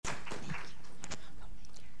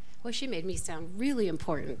Well, she made me sound really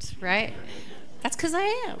important, right? That's because I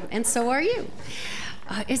am, and so are you.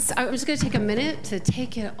 I'm just going to take a minute to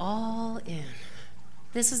take it all in.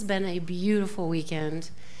 This has been a beautiful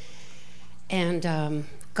weekend, and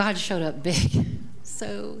God showed up big,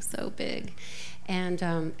 so big,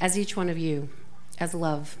 and as each one of you, as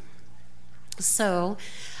love. So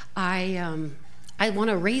I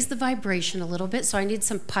want to raise the vibration a little bit, so I need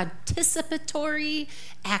some participatory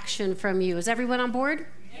action from you. Is everyone on board?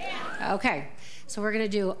 Yeah. Okay, so we're going to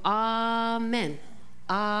do amen,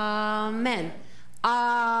 amen,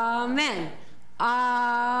 amen,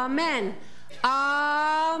 amen,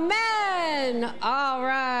 amen. All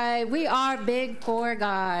right, we are big for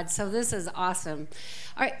God, so this is awesome.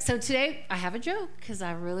 All right, so today I have a joke because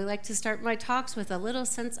I really like to start my talks with a little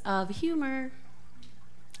sense of humor.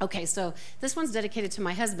 Okay, so this one's dedicated to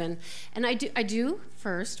my husband, and I do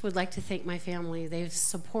first would like to thank my family. They've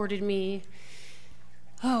supported me.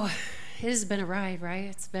 Oh, it has been a ride, right?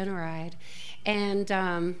 It's been a ride. And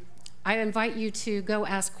I invite you to go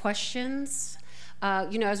ask questions.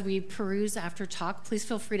 As we peruse after talk, please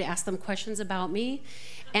feel free to ask them questions about me,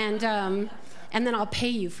 and then I'll pay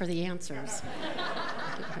you for the answers.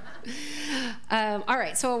 All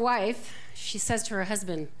right, so a wife, she says to her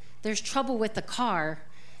husband, "There's trouble with the car.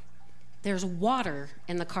 There's water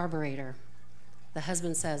in the carburetor." The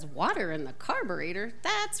husband says, "Water in the carburetor?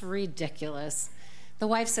 That's ridiculous." The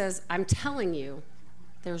wife says, "I'm telling you,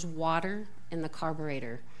 there's water in the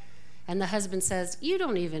carburetor." And the husband says, "You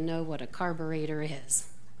don't even know what a carburetor is."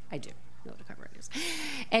 "I do know what a carburetor is."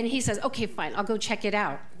 And he says, "Okay, fine, I'll go check it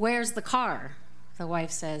out. Where's the car?" The wife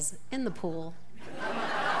says, "In the pool."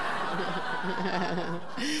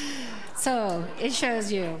 So it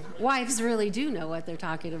shows you, wives really do know what they're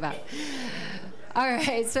talking about. All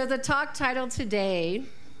right, so the talk title today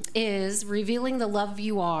is Revealing the Love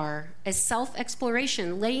You Are, a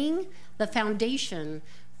self-exploration, laying the foundation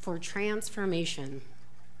for transformation.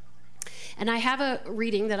 And I have a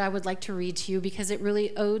reading that I would like to read to you because it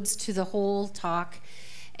really odes to the whole talk.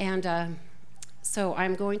 And so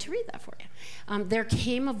I'm going to read that for you. There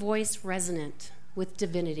came a voice resonant with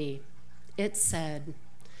divinity. It said,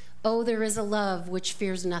 "Oh, there is a love which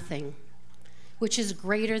fears nothing, which is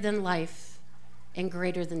greater than life and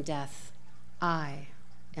greater than death. I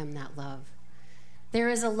am that love. There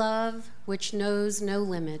is a love which knows no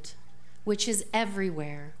limit, which is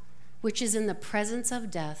everywhere, which is in the presence of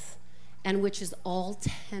death, and which is all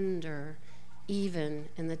tender, even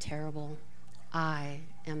in the terrible. I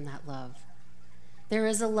am that love. There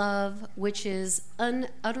is a love which is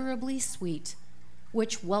unutterably sweet,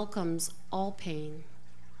 which welcomes all pain,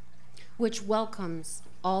 which welcomes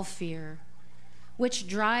all fear, which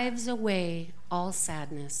drives away all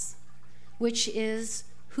sadness, which is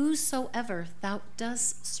whosoever thou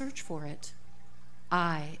dost search for it.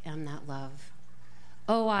 I am that love.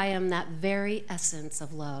 Oh, I am that very essence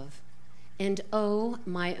of love. And oh,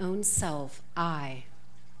 my own self, I,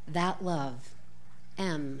 that love,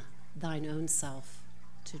 am thine own self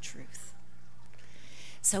to truth."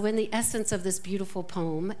 So in the essence of this beautiful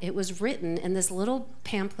poem, it was written in this little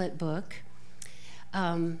pamphlet book,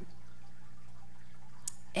 and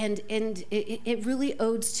it really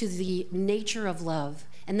odes to the nature of love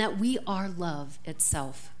and that we are love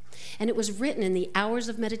itself. And it was written in the Hours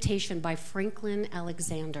of Meditation by Franklin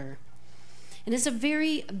Alexander. And it's a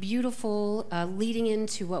very beautiful leading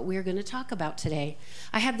into what we're going to talk about today.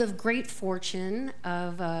 I had the great fortune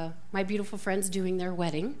of my beautiful friends doing their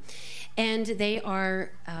wedding, and they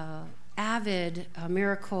are avid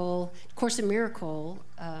Course in Miracle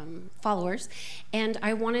followers, and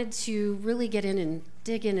I wanted to really get in and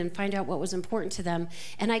dig in and find out what was important to them,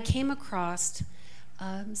 and I came across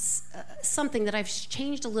something that I've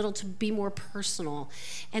changed a little to be more personal.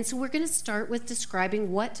 And so we're going to start with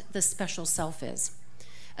describing what the special self is.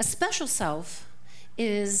 A special self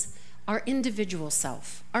is our individual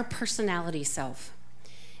self, our personality self.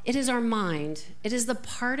 It is our mind. It is the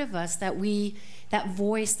part of us that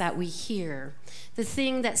voice that we hear, the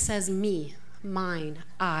thing that says me, mine,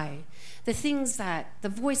 I, the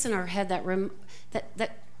voice in our head that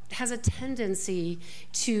has a tendency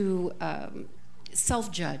to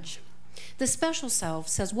self-judge. The special self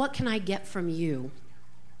says, "What can I get from you?"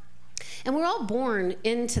 And we're all born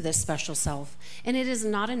into this special self, and it is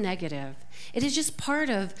not a negative. It is just part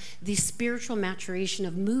of the spiritual maturation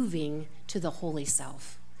of moving to the holy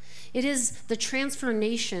self. It is the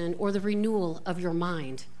transformation or the renewal of your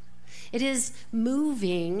mind. It is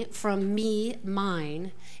moving from me,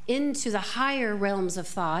 mine, into the higher realms of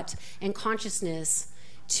thought and consciousness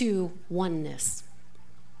to oneness.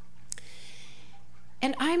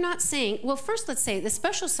 And I'm not saying, well, first let's say the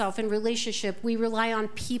special self in relationship, we rely on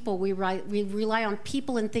people. We rely on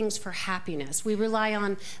people and things for happiness. We rely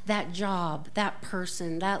on that job, that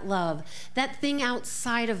person, that love, that thing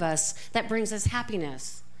outside of us that brings us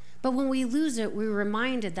happiness. But when we lose it, we're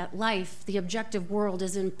reminded that life, the objective world,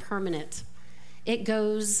 is impermanent. It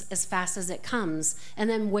goes as fast as it comes. And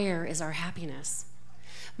then where is our happiness?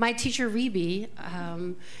 My teacher, Reby,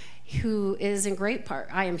 who is in great part,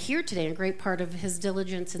 I am here today in great part of his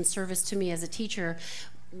diligence and service to me as a teacher.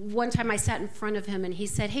 One time I sat in front of him and he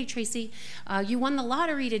said, "Hey, Tracey, you won the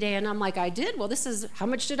lottery today." And I'm like, "I did? Well, how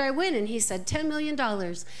much did I win?" And he said, $10 million.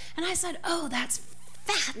 And I said, "Oh, that's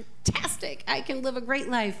fantastic. I can live a great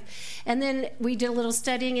life." And then we did a little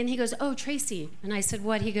studying and he goes, "Oh, Tracey." And I said,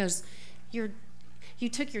 "What?" He goes, you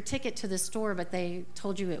took your ticket to the store, but they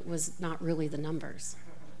told you it was not really the numbers.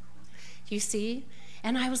 You see?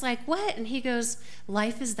 And I was like, "What?" And he goes,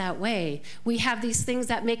 "Life is that way. We have these things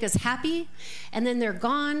that make us happy, and then they're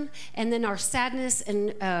gone, and then our sadness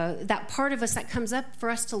and that part of us that comes up for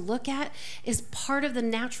us to look at is part of the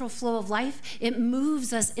natural flow of life. It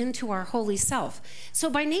moves us into our holy self. So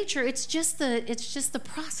by nature, it's just the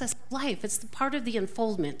process of life. It's the part of the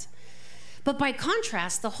unfoldment. But by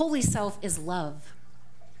contrast, the holy self is love.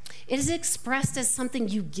 It is expressed as something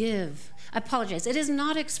you give. I apologize. It is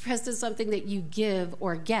not expressed as something that you give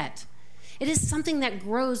or get. It is something that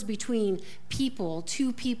grows between people,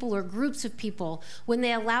 two people, or groups of people when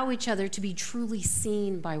they allow each other to be truly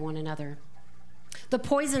seen by one another. The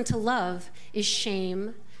poison to love is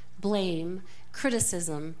shame, blame,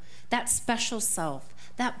 criticism, that special self.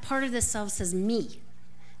 That part of the self says me,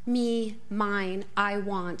 mine, I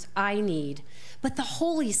want, I need. But the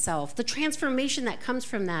holy self, the transformation that comes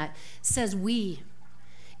from that, says we.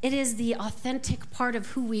 It is the authentic part of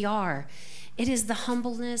who we are. It is the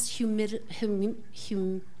humbleness, it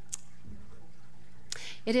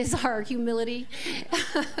is our humility.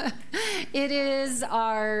 It is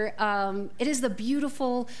the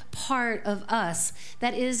beautiful part of us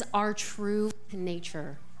that is our true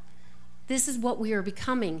nature. This is what we are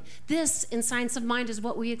becoming. This, in Science of Mind, is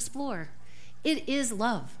what we explore. It is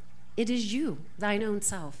love. It is you, thine own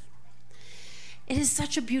self. It is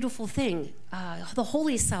such a beautiful thing. The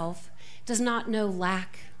holy self does not know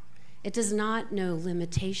lack. It does not know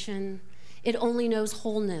limitation. It only knows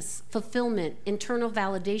wholeness, fulfillment, internal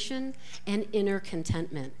validation, and inner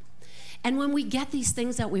contentment. And when we get these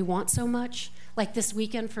things that we want so much, like this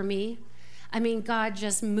weekend for me, I mean, God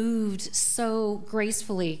just moved so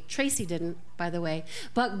gracefully. Tracey didn't, by the way,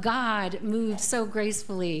 but God moved so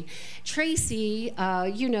gracefully. Tracey,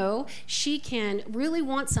 she can really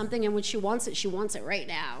want something, and when she wants it right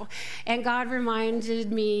now. And God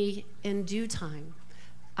reminded me in due time,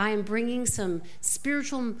 I am bringing some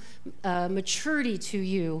spiritual maturity to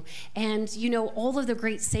you. And, all of the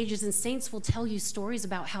great sages and saints will tell you stories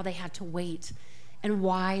about how they had to wait and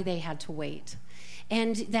why they had to wait.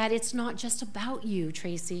 And that it's not just about you,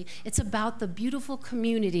 Tracey. It's about the beautiful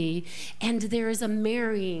community, and there is a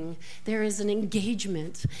marrying, there is an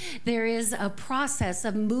engagement, there is a process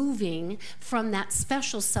of moving from that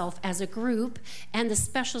special self as a group and the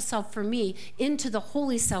special self for me into the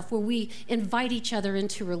holy self where we invite each other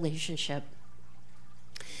into relationship.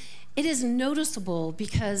 It is noticeable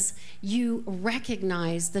because you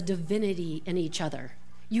recognize the divinity in each other.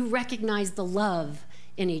 You recognize the love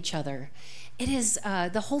in each other. It is,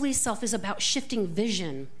 the holy self is about shifting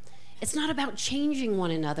vision. It's not about changing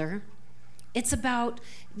one another. It's about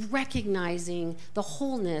recognizing the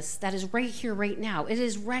wholeness that is right here, right now. It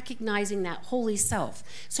is recognizing that holy self.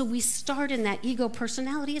 So we start in that ego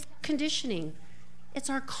personality. It's conditioning. It's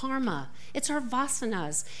our karma. It's our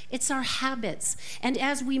vasanas. It's our habits. And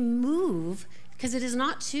as we move, because it is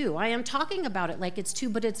not two. I am talking about it like it's two,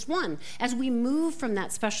 but it's one. As we move from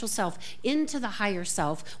that special self into the higher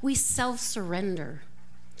self, we self-surrender.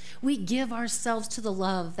 We give ourselves to the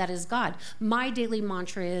love that is God. My daily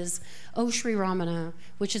mantra is, "O Sri Ramana,"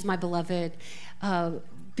 which is my beloved,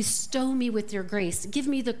 bestow me with your grace. Give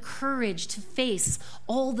me the courage to face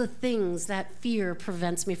all the things that fear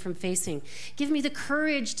prevents me from facing. Give me the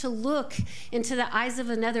courage to look into the eyes of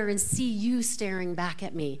another and see you staring back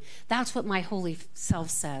at me. That's what my holy self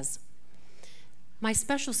says. My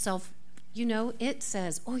special self, it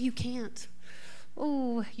says, "Oh, you can't.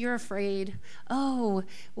 Oh, you're afraid. Oh,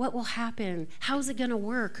 what will happen? How's it going to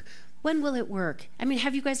work? When will it work?" I mean,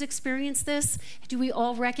 have you guys experienced this? Do we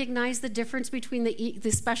all recognize the difference between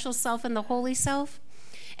the special self and the holy self?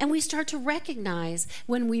 And we start to recognize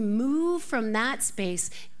when we move from that space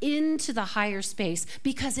into the higher space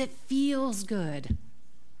because it feels good.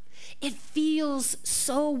 it feels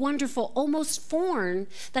so wonderful, almost foreign,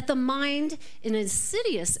 that the mind, in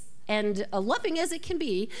insidious and loving as it can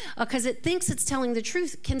be, because it thinks it's telling the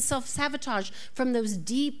truth, can self-sabotage from those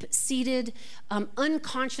deep-seated,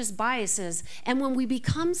 unconscious biases. And when we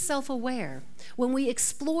become self-aware, when we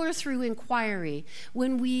explore through inquiry,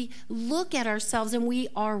 when we look at ourselves and we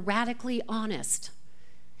are radically honest,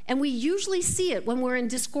 and we usually see it when we're in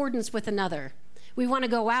discordance with another. We want to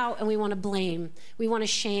go out and we want to blame. We want to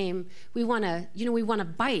shame. We want to, we want to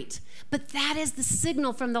bite. But that is the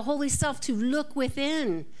signal from the Holy Self to look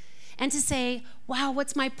within and to say, wow,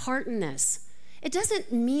 what's my part in this? It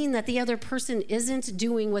doesn't mean that the other person isn't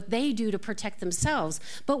doing what they do to protect themselves.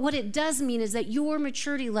 But what it does mean is that your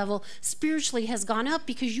maturity level spiritually has gone up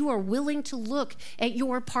because you are willing to look at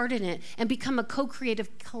your part in it and become a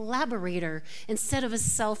co-creative collaborator instead of a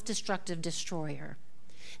self-destructive destroyer.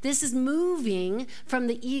 This is moving from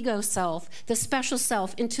the ego self, the special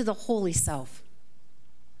self, into the holy self.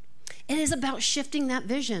 It is about shifting that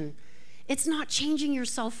vision. It's not changing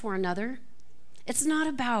yourself for another. It's not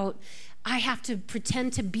about, I have to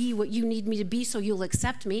pretend to be what you need me to be so you'll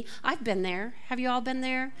accept me. I've been there. Have you all been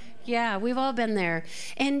there? Yeah, we've all been there.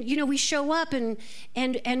 And, we show up and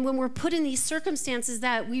when we're put in these circumstances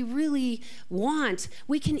that we really want,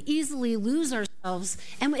 we can easily lose ourselves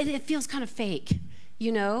and it feels kind of fake.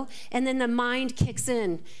 And then the mind kicks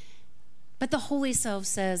in. But the Holy Self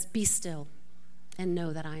says, be still and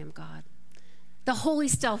know that I am God. The Holy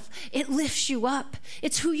Self, it lifts you up.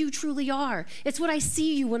 It's who you truly are. It's what I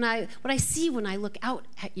see when I look out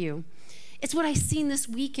at you. It's what I've seen this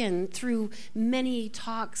weekend through many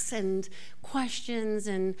talks and questions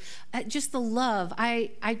and just the love.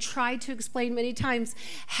 I tried to explain many times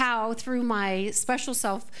how through my special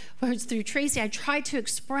self, through Tracey, I tried to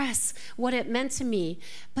express what it meant to me.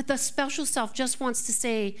 But the special self just wants to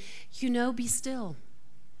say, be still.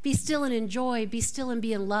 Be still and enjoy. Be still and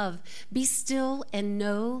be in love. Be still and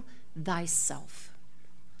know thyself.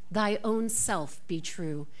 Thy own self be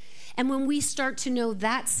true. And when we start to know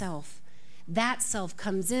that self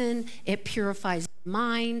comes in, it purifies your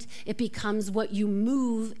mind, it becomes what you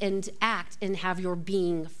move and act and have your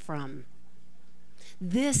being from.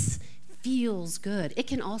 This feels good. It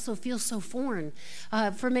can also feel so foreign.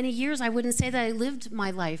 For many years, I wouldn't say that I lived my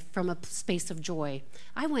life from a space of joy.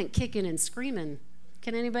 I went kicking and screaming.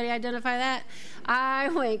 Can anybody identify that? I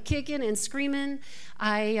went kicking and screaming.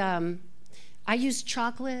 I used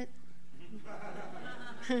chocolate.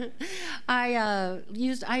 I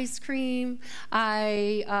used ice cream.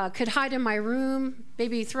 I could hide in my room,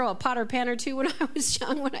 maybe throw a pot or pan or two when I was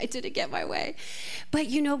young when I didn't get my way. But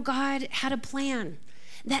God had a plan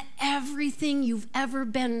that everything you've ever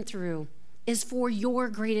been through is for your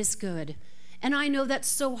greatest good. And I know that's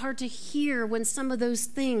so hard to hear when some of those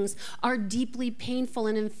things are deeply painful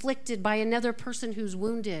and inflicted by another person who's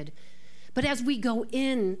wounded. But as we go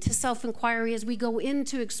into self-inquiry, as we go in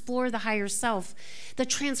to explore the higher self, the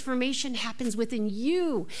transformation happens within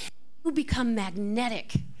you. You become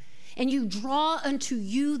magnetic, and you draw unto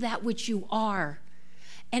you that which you are.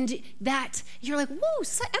 And that, you're like, whoa,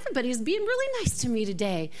 everybody is being really nice to me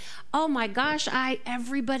today. Oh my gosh,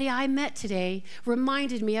 everybody I met today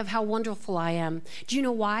reminded me of how wonderful I am. Do you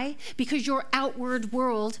know why? Because your outward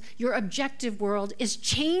world, your objective world is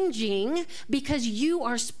changing because you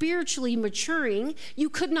are spiritually maturing. You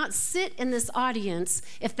could not sit in this audience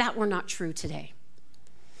if that were not true today.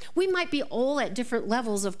 We might be all at different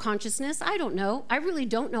levels of consciousness. I don't know. I really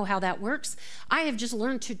don't know how that works. I have just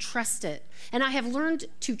learned to trust it. And I have learned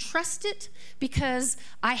to trust it because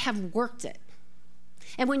I have worked it.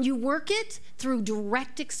 And when you work it through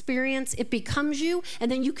direct experience, it becomes you,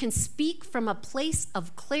 and then you can speak from a place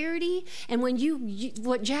of clarity. And when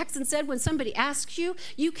what Jackson said, when somebody asks you,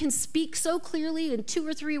 you can speak so clearly in 2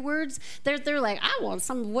 or 3 words. They're like, I want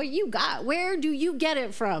some of what you got. Where do you get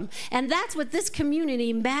it from? And that's what this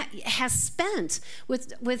community has spent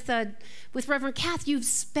with Reverend Kath. You've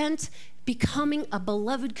spent becoming a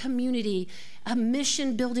beloved community, a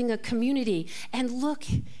mission building a community. And look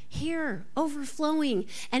here, overflowing.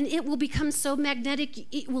 And it will become so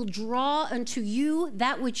magnetic, it will draw unto you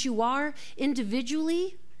that which you are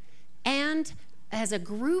individually and as a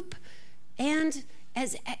group. And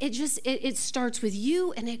as it starts with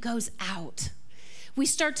you and it goes out. We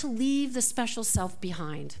start to leave the special self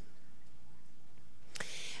behind.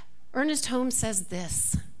 Ernest Holmes says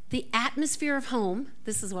this: the atmosphere of home,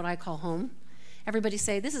 this is what I call home. Everybody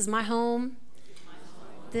say, this is my home.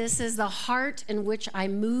 This is the heart in which I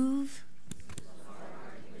move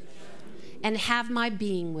and have my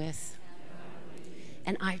being with.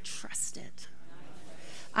 And I trust it.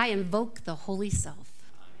 I invoke the Holy Self.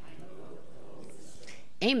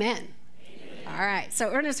 Amen. All right.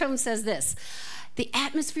 So Ernest Holmes says this: the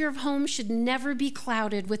atmosphere of home should never be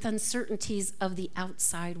clouded with uncertainties of the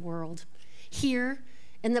outside world. Here,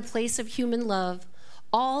 in the place of human love,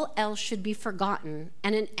 all else should be forgotten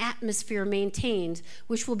and an atmosphere maintained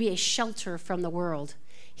which will be a shelter from the world.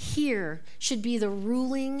 Here should be the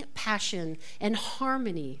ruling passion, and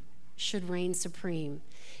harmony should reign supreme.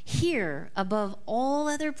 Here, above all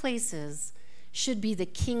other places, should be the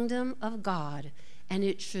kingdom of God, and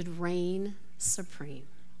it should reign supreme.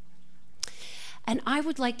 And I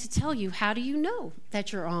would like to tell you, how do you know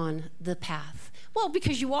that you're on the path? Well,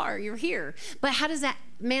 because you're here. But how does that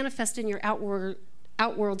manifest in your outward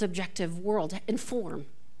objective world and form?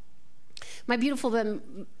 My beautiful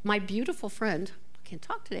friend, I can't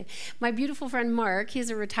talk today. My beautiful friend Mark, he's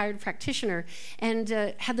a retired practitioner and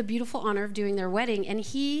had the beautiful honor of doing their wedding. And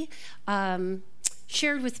he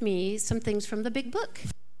shared with me some things from the big book.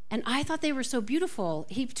 And I thought they were so beautiful.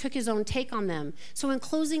 He took his own take on them. So in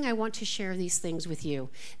closing, I want to share these things with you.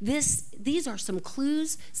 These are some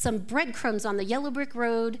clues, some breadcrumbs on the yellow brick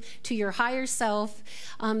road to your higher self,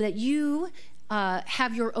 that you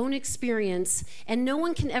have your own experience, and no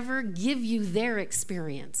one can ever give you their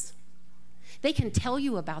experience. They can tell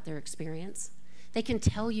you about their experience. They can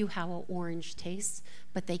tell you how an orange tastes,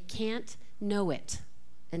 but they can't know it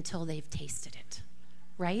until they've tasted it,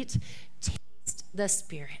 right? Taste the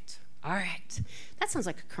Spirit. All right. That sounds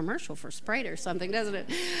like a commercial for Sprite or something, doesn't it?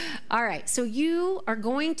 All right. So you are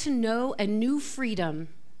going to know a new freedom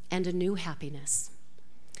and a new happiness.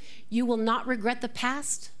 You will not regret the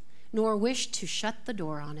past, nor wish to shut the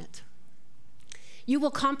door on it. You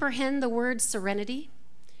will comprehend the word serenity.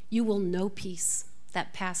 You will know peace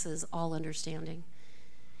that passes all understanding.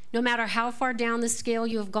 No matter how far down the scale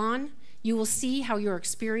you have gone, you will see how your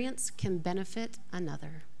experience can benefit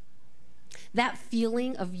another. That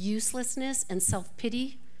feeling of uselessness and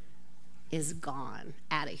self-pity is gone,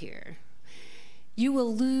 out of here. You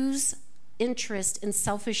will lose interest in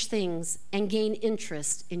selfish things and gain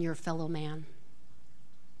interest in your fellow man.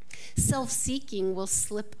 Self-seeking will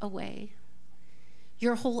slip away.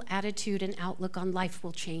 Your whole attitude and outlook on life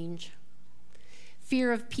will change.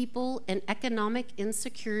 Fear of people and economic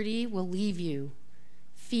insecurity will leave you.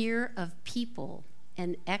 Fear of people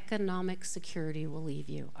and economic security will leave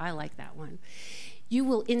you. I like that one. You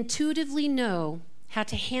will intuitively know how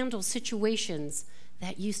to handle situations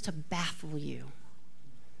that used to baffle you.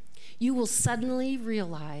 You will suddenly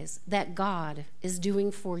realize that God is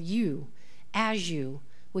doing for you, as you,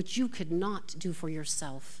 what you could not do for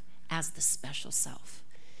yourself as the special self.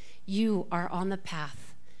 You are on the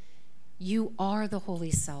path. You are the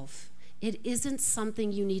holy self. It isn't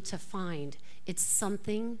something you need to find. It's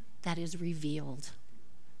something that is revealed.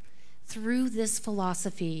 Through this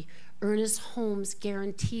philosophy, Ernest Holmes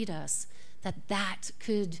guaranteed us that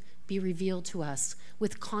could be revealed to us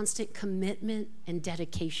with constant commitment and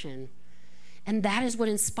dedication. And that is what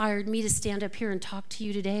inspired me to stand up here and talk to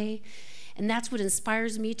you today. And that's what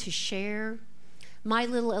inspires me to share. My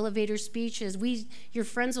little elevator speech is your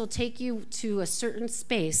friends will take you to a certain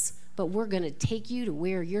space, but we're going to take you to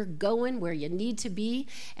where you're going, where you need to be,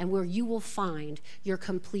 and where you will find your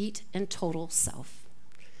complete and total self.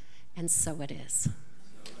 And so it is.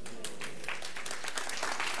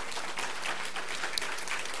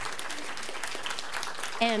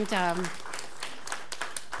 And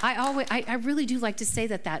I really do like to say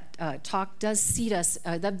that talk does seat us.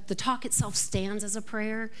 The talk itself stands as a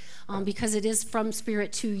prayer because it is from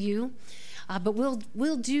Spirit to you. But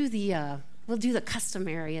we'll do the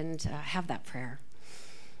customary and have that prayer.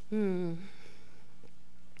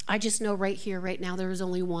 I just know right here, right now, there is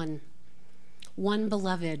only one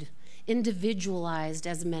beloved, individualized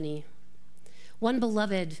as many. One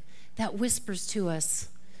beloved that whispers to us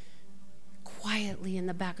quietly in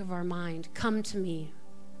the back of our mind, "Come to me.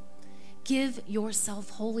 Give yourself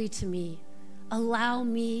wholly to me. Allow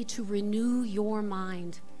me to renew your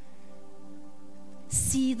mind.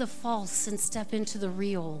 See the false and step into the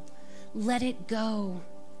real. Let it go.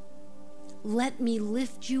 Let me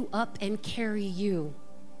lift you up and carry you.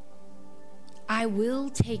 I will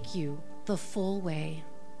take you the full way."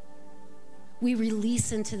 We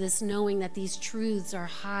release into this knowing that these truths are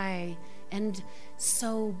high and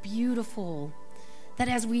so beautiful, that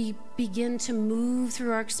as we begin to move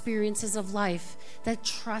through our experiences of life, that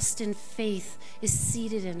trust and faith is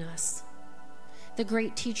seated in us. The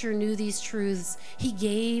great teacher knew these truths. He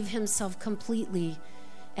gave himself completely.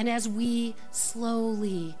 And as we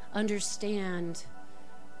slowly understand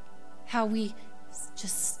how we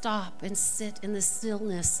just stop and sit in the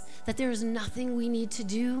stillness, that there is nothing we need to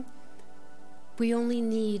do, we only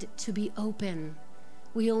need to be open.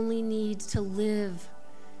 We only need to live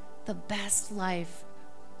the best life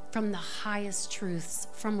from the highest truths,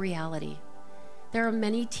 from reality. There are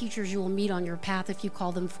many teachers you will meet on your path if you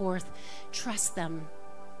call them forth. Trust them.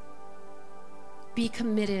 Be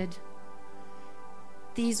committed.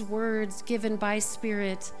 These words given by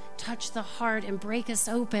Spirit touch the heart and break us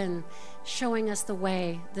open, showing us the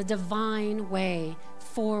way, the divine way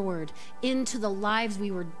forward into the lives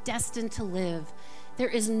we were destined to live. There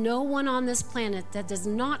is no one on this planet that does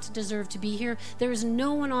not deserve to be here. There is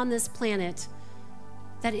no one on this planet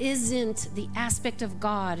that isn't the aspect of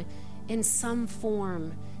God in some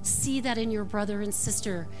form. See that in your brother and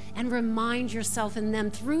sister and remind yourself in them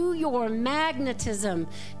through your magnetism,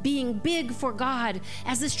 being big for God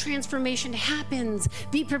as this transformation happens.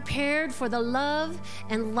 Be prepared for the love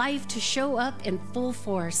and life to show up in full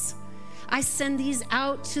force. I send these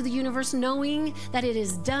out to the universe knowing that it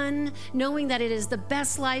is done, knowing that it is the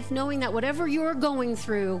best life, knowing that whatever you're going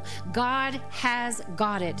through, God has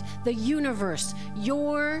got it. The universe,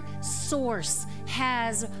 your source,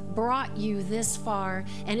 has brought you this far,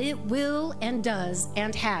 and it will and does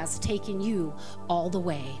and has taken you all the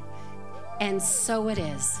way. And so it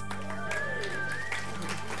is.